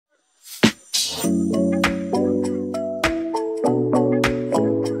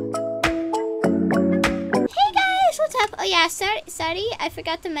Oh yeah, sorry, I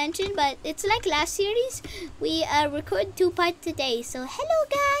forgot to mention, but it's like last series. We record 2 parts today. So hello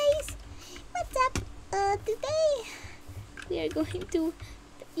guys, what's up? Today we are going to,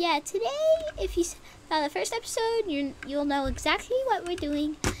 today if you saw the first episode, you'll know exactly what we're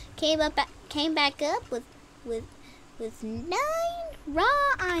doing. Came back up with 9 raw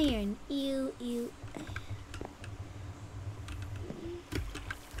iron. You.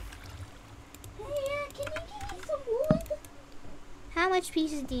 How much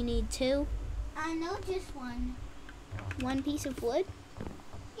pieces do you need? 2? No, just 1. 1 piece of wood?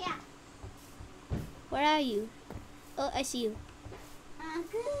 Yeah. Where are you? Oh, I see you.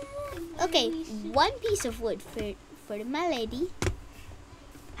 Good. Okay, 1 piece of wood for my lady.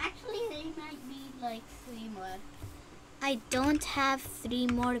 Actually, there might be like 3 more. I don't have 3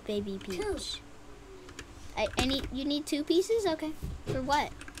 more, baby Peach. 2. You need 2 pieces? Okay. For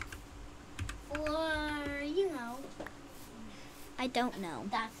what? For, you know. I don't know.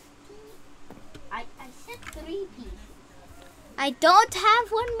 I said 3 pieces. I don't have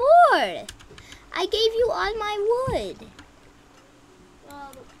 1 more. I gave you all my wood.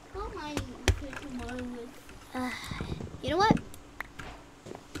 Well, don't mind putting more wood. You know what?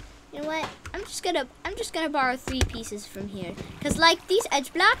 I'm just gonna borrow 3 pieces from here. Cause like these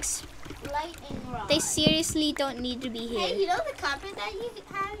edge blocks, Light and raw. they seriously don't need to be here. Hey, you know the carpet that you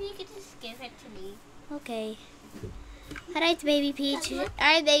have? You can just give it to me. Okay. Alright, baby Peach.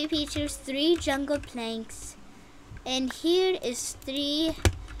 Alright, baby Peach. Here's 3 jungle planks, and here is 3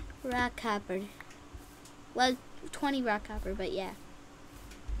 rock copper. Well, 20 rock copper, but yeah.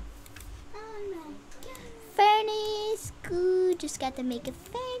 Oh no. Furnace. Good. Just got to make a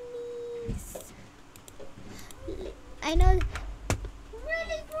furnace. I know.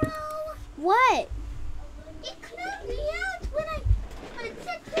 Really, bro? What? It clocked me out when I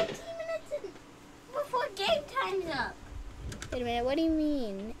said 15 minutes before game time's up. Wait a minute. What do you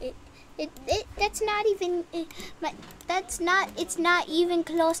mean? That's not even. It's not even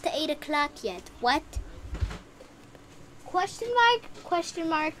close to 8 o'clock yet. What? Question mark? Question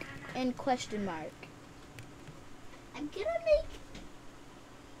mark? And question mark. I'm gonna make.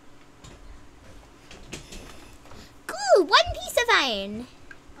 Good. 1 piece of iron.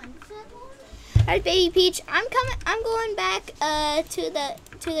 Alright, baby Peach. I'm going back to the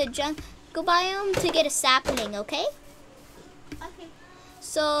jungle biome to get a sapling. Okay. Okay.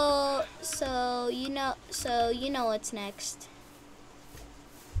 So you know what's next.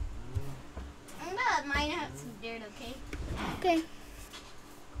 I'm gonna mine out some dirt, okay? Okay.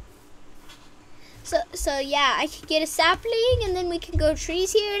 So yeah, I can get a sapling, and then we can grow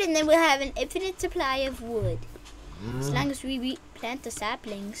trees here, and then we'll have an infinite supply of wood. As long as we plant the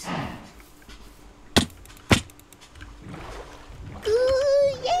saplings.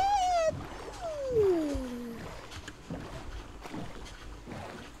 Ooh, yeah. Ooh.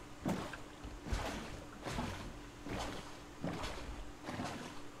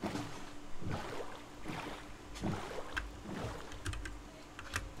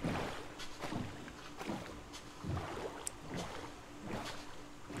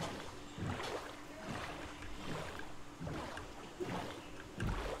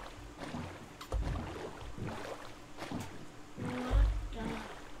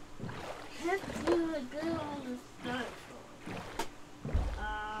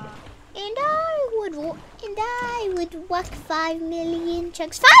 And I would walk 5 million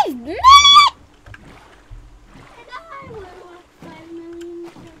chunks. 5 million! And I will walk 5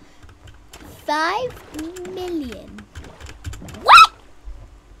 million. 5 million. What?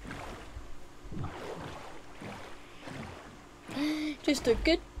 Just to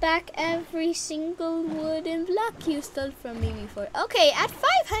get back every single wooden block you stole from me before. Okay, at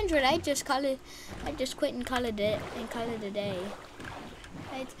 500, I just quit and call it a day.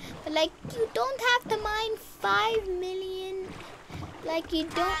 Right? But like, you don't have to mine 5 million. Like, you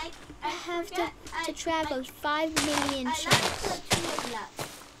don't have to travel 5 million chunks.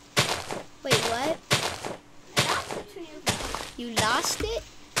 Wait, what? I lost the tree of life. You lost it?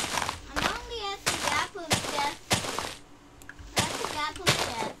 I'm only at the gap of death. That's the gap of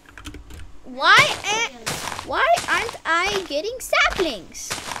death. Why aren't I getting saplings?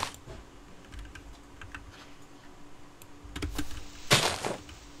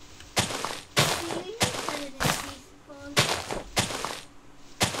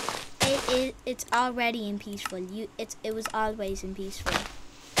 It's already in peaceful. It was always in peaceful.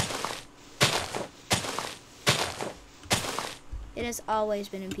 It has always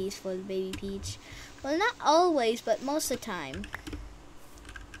been in peaceful, baby Peach. Well, not always, but most of the time.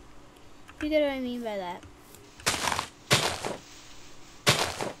 You get what I mean by that?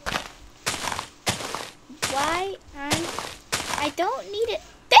 Why aren't I don't need it.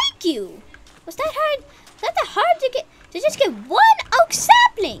 Thank you! Was that hard? Was that hard to get? To just get one oak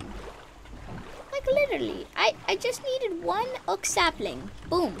sapling? Like literally. I just needed one oak sapling.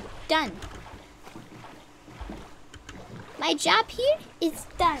 Boom. Done. My job here is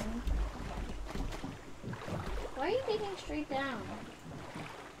done. Why are you digging straight down?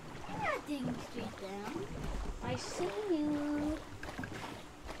 I'm not digging straight down. I see you.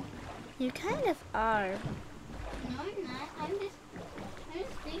 You kind of are. No, I'm not. I'm just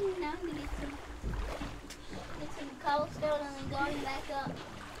digging down to get some cobblestone and then going back up.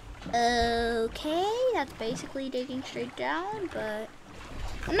 Okay, that's basically digging straight down, but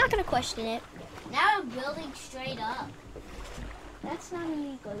I'm not gonna question it. Now I'm building straight up. That's not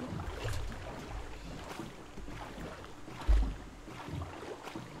illegal.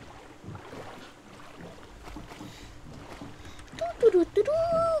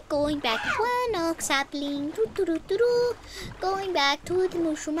 Going back one oak sapling. Going back to the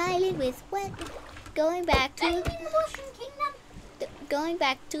Mushroom Island with one. Going back to the Mushroom Kingdom. Going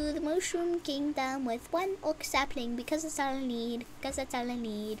back to the Mushroom Kingdom with one oak sapling because that's all I need. Because that's all I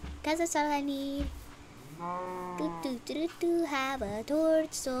need. Because that's all I need. Have a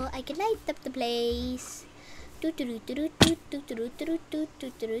torch so I can light up the place.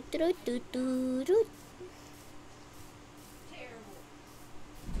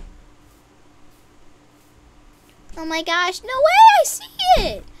 Oh my gosh, no way I see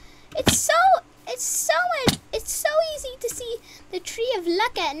it! It's so easy to see the tree of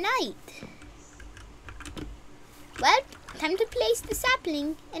luck at night. Well, time to place the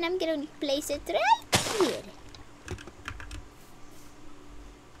sapling, and I'm gonna place it right here.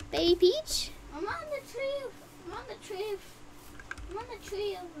 Baby Peach? I'm on the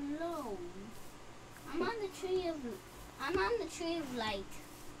tree of loam. I'm on the tree of light.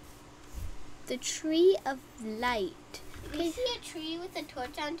 The tree of light. If you see a tree with a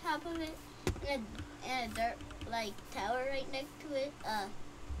torch on top of it and a dirt tower right next to it,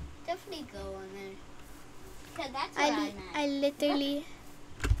 definitely go on there. Cause that's where I'm at. I literally.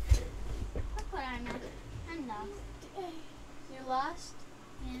 Look where I'm at. I'm lost. You're lost?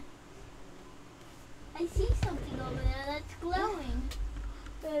 Yeah. I see something over there that's glowing.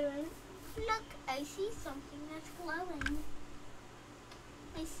 Wait a minute. Look, I see something that's glowing.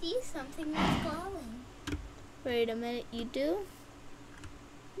 I see something that's glowing. Wait a minute, you do?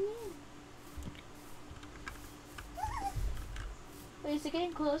 Yeah. Wait, is it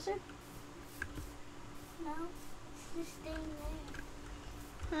getting closer? No, it's just staying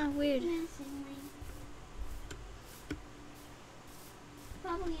there. Huh, weird. Menacingly.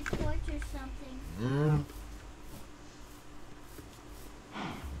 Probably a torch or something.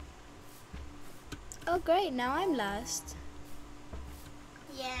 Oh great, now I'm lost.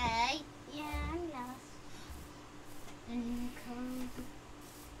 Yeah, I'm lost. And come.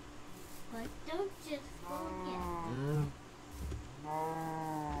 But don't just forget.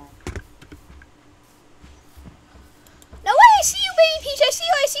 No way, I see you, Baby Peach, I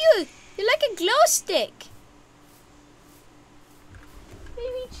see you. You're like a glow stick.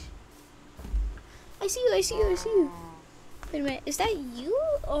 Baby Peach. I see you. Wait a minute, is that you?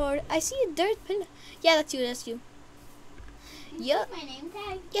 Or I see a dirt pillar. Yeah, that's you. You see my name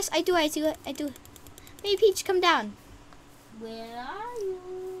tag? Yes, I do. Baby Peach, come down. Where are you?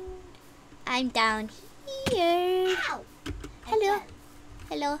 I'm down here. Ow!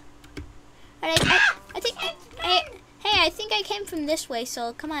 Hello. Alright, I think I think I came from this way,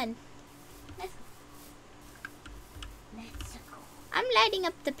 so come on. Let's go. I'm lighting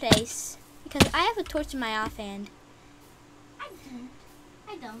up the place because I have a torch in my offhand.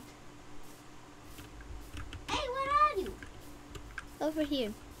 I don't. Hey, where are you? Over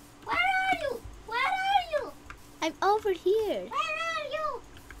here. Where are you? I'm over here. Where are you?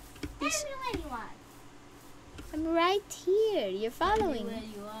 Tell Yes. me where you are. I'm right here. You're following. Where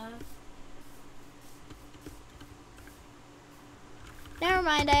you are. Never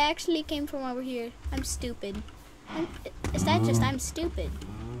mind, I actually came from over here. I'm stupid. Is that just I'm stupid?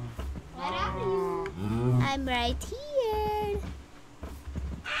 Where are you? I'm right here.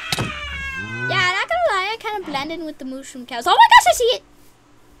 Yeah, not gonna lie, I kind of blended with the mushroom cows. Oh my gosh, I see it!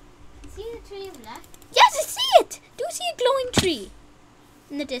 See the tree of life? Yes, I see it! Do you see a glowing tree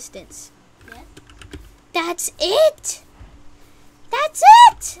in the distance? Yes. That's it! That's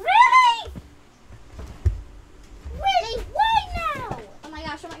it! Really? Really? Why now? Oh my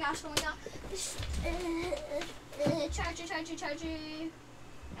gosh. Charger.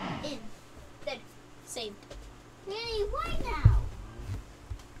 In. There. Saved. Really? Why now?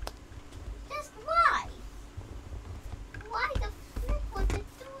 Just why? Why the flip would it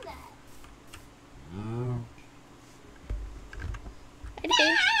do that?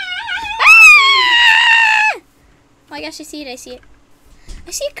 okay. Ah! Oh my gosh, I see it, I see it.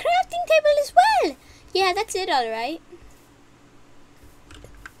 I see a crafting table as well. Yeah, that's it, alright.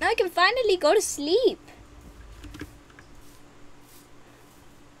 Now I can finally go to sleep.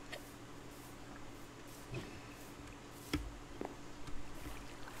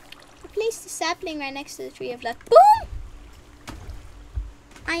 I placed the sapling right next to the tree of life. Boom!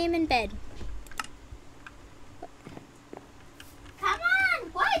 I am in bed. Come on!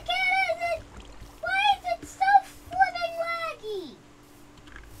 Why is it so flipping laggy?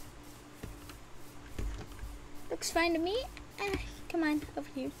 Looks fine to me. Come on, over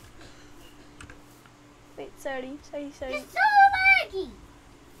here. Wait, sorry. It's so laggy!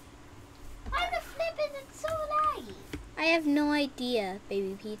 Why the flip is it so laggy? I have no idea,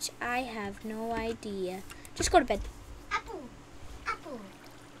 Baby Peach. I have no idea. Just go to bed. Apple.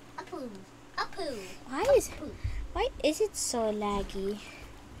 Why is it so laggy?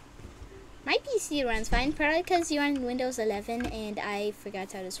 My PC runs fine, probably because you're on Windows 11 and I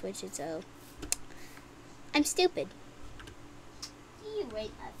forgot how to switch it, so I'm stupid. You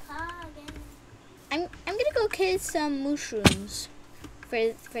rate my pocket. I'm gonna go kill some mushrooms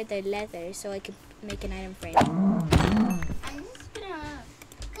for the leather so I can make an item frame. I'm just gonna...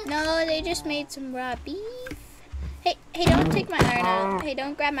 No, they just made some raw beef. Hey, don't take my iron out. Hey,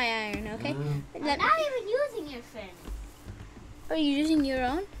 don't grab my iron, okay? I'm not even using your furnace. Are you using your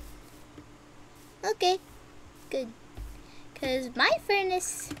own? Okay, good. Because my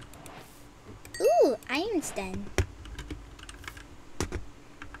furnace... Ooh, iron's done.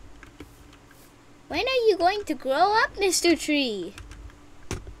 When are you going to grow up, Mr. Tree?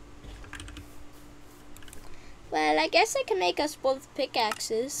 Well, I guess I can make us both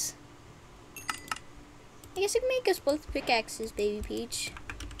pickaxes. Baby Peach.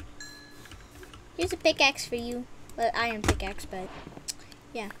 Here's a pickaxe for you. Well, iron pickaxe, but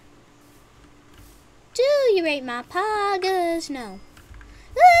yeah. Do you rate my poggers? No.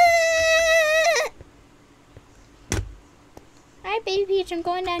 Alright, Baby Peach, I'm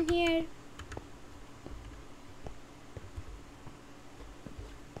going down here.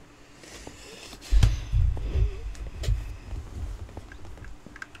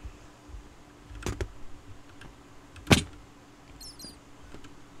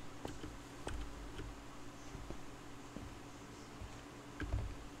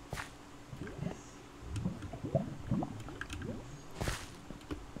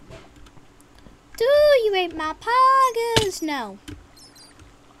 Do you rate my poggers? No.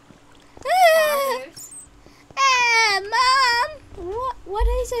 Mom! What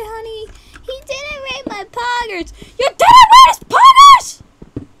is it, honey? He didn't rate my poggers. You didn't rate his poggers?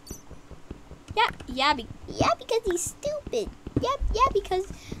 Yeah, because he's stupid. Yeah, because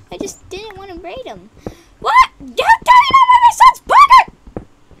I just didn't want to rate him. What? You didn't rate my son's pogger?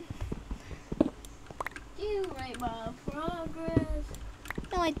 You rate my progress.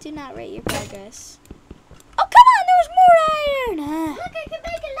 No, I do not rate your progress. Oh, come on, there's more iron. Look, I can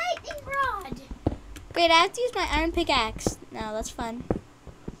make a lightning rod. Great, I have to use my iron pickaxe. No, that's fun.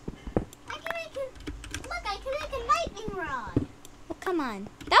 I can make a lightning rod. Oh, come on.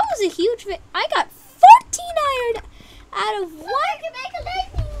 That was a huge... I got 14 iron out of Look, one. I can make a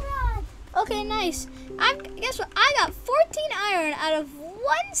lightning rod. Okay, nice. Guess what? I got 14 iron out of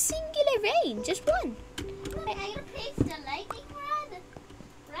one singular vein. Just one. Look, I can place the lightning rod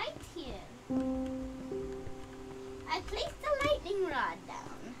right here. I placed the lightning rod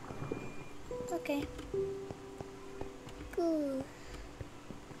down. Okay. Cool.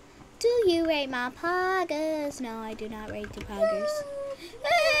 Do you rate my poggers? No, I do not rate the poggers.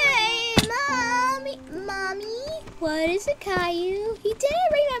 Hey, Mommy. What is it, Caillou? He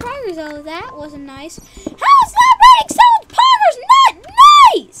didn't rate my poggers. Oh, that wasn't nice. How is that rating someone's poggers not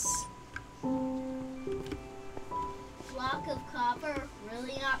nice? Block of copper,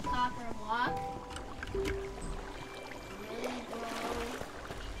 really not copper block. Really, bro.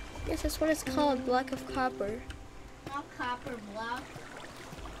 Yes, that's what it's called, block of copper. Not copper block.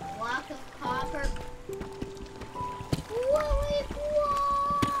 Block of copper. Whoa,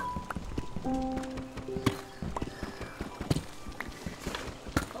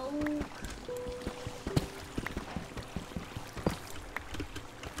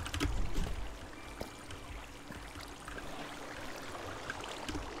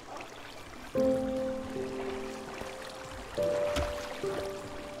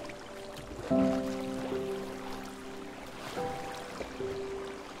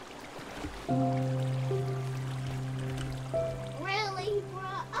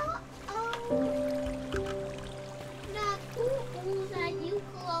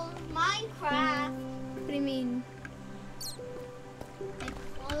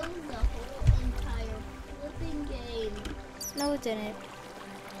 What's in it?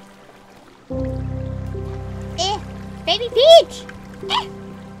 Baby Peach!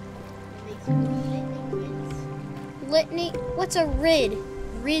 Litany. What's a rid?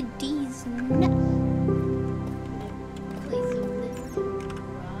 Rid these nuts. Place a lightning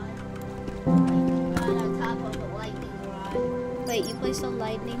rod on top of a lightning rod. Wait, you place a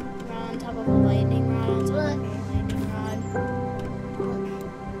lightning rod on top of a lightning rod on top of a lightning rod.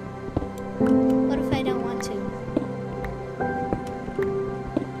 What if I don't want to?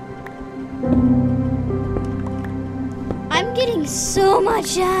 I'm getting so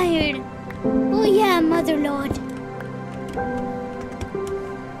much iron. Oh yeah, Mother Lord.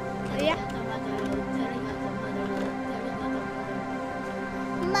 Oh yeah.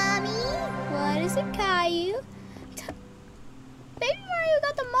 Mommy, what is it, Caillou? Baby Mario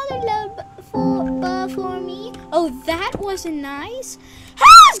got the Mother Lode for me. Oh, that wasn't nice.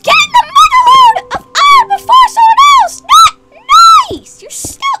 Who's getting the Mother Lode of iron before someone else? Not nice. You're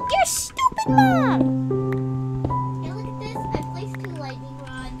stupid, Mom.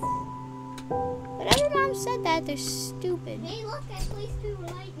 Whatever Mom said that, they're stupid. Hey, look, I placed 2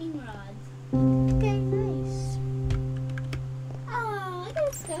 lightning rods. Okay, nice. Oh, I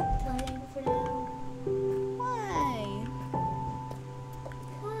gotta stop playing for now. Why?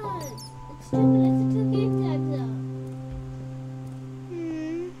 Because it's stupid. It's a 2 game time zone.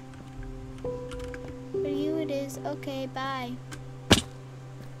 For you it is. Okay, bye.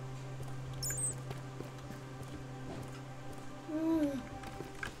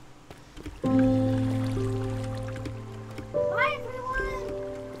 Bye, everyone.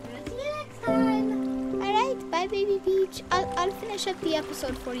 See you next time. Alright, bye Baby Peach. I'll finish up the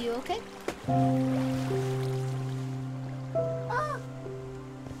episode for you, okay? Oh,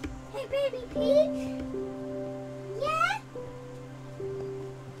 hey, Baby Peach. Yeah?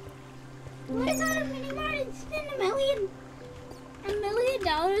 What about a mini mart and spend $1 million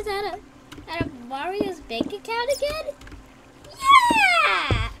out of Mario's bank account again?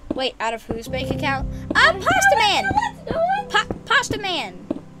 Yeah! Wait, out of whose bank account? Pasta Man! Pasta Man!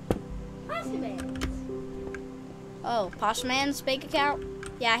 Pasta Man. Oh, Pasta Man's bank account?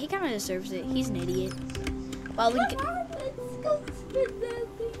 Yeah, he kind of deserves it. He's an idiot. Well, we can... Let's go spend that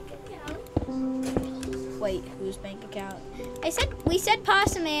bank account. Wait, whose bank account? We said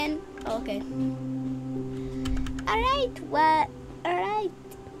Pasta Man. Oh, okay. Alright, what? Alright.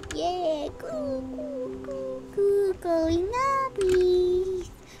 Yeah, going up,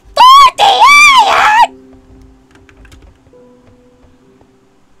 please. For the iron!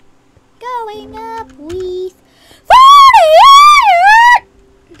 Going up with for the iron!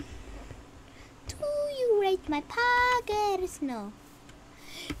 Do you rate my poggers? No.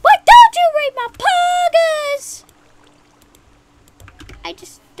 Why don't you rate my poggers? I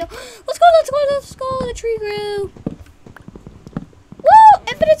just don't. Let's go. The tree grew. Woo!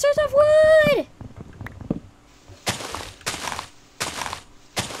 Infinite source of wood!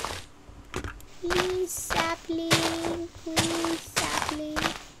 Please, sapling. Please, sapling.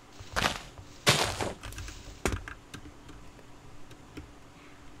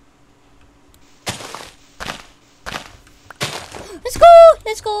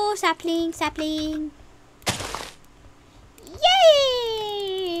 Let's go, sapling.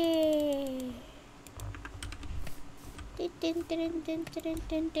 Yay! Dun, dun, dun, dun, dun,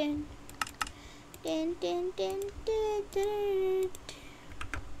 dun, dun. Dun, dun, dun, dun, dun.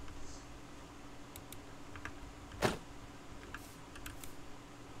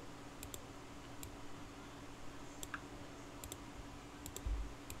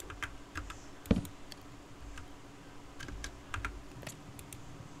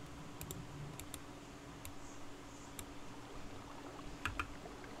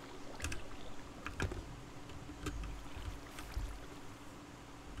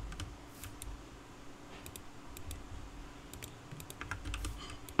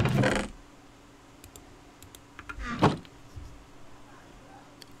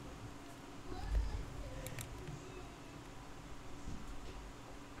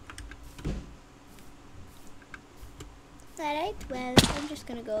 Alright, well, I'm just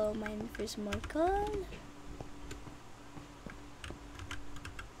gonna go mine for some more coal.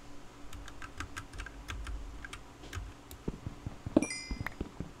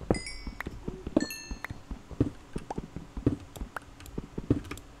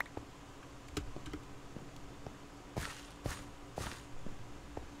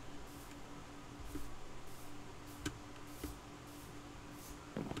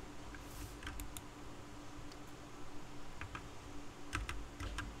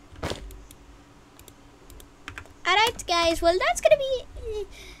 Alright guys, well that's gonna be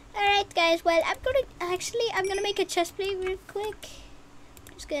Alright guys, well I'm gonna make a chest plate real quick.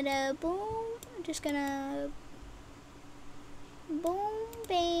 Just gonna boom,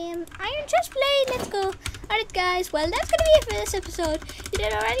 bam, iron chest plate, let's go. Alright guys, well that's gonna be it for this episode. If you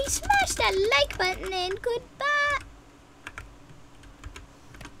did already, smash that like button and goodbye.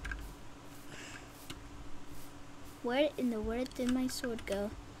 Where in the world did my sword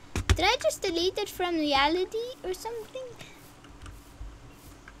go? Did I just delete it from reality or something?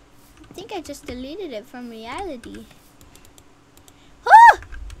 I think I just deleted it from reality. Oh!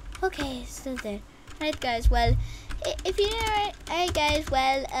 Okay, it's still there. Alright guys, well, if you didn't alright guys,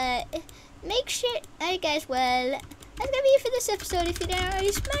 well, make sure, alright guys, well, that's gonna be it for this episode. If you didn't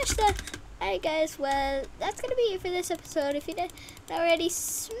already, smash the, alright guys, well, that's gonna be it for this episode. If you didn't already,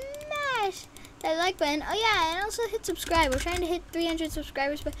 smash that like button. Oh yeah, and also hit subscribe. We're trying to hit 300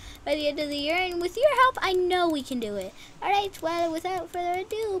 subscribers by the end of the year, and with your help, I know we can do it. Alright, well, without further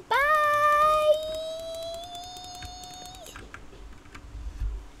ado, bye!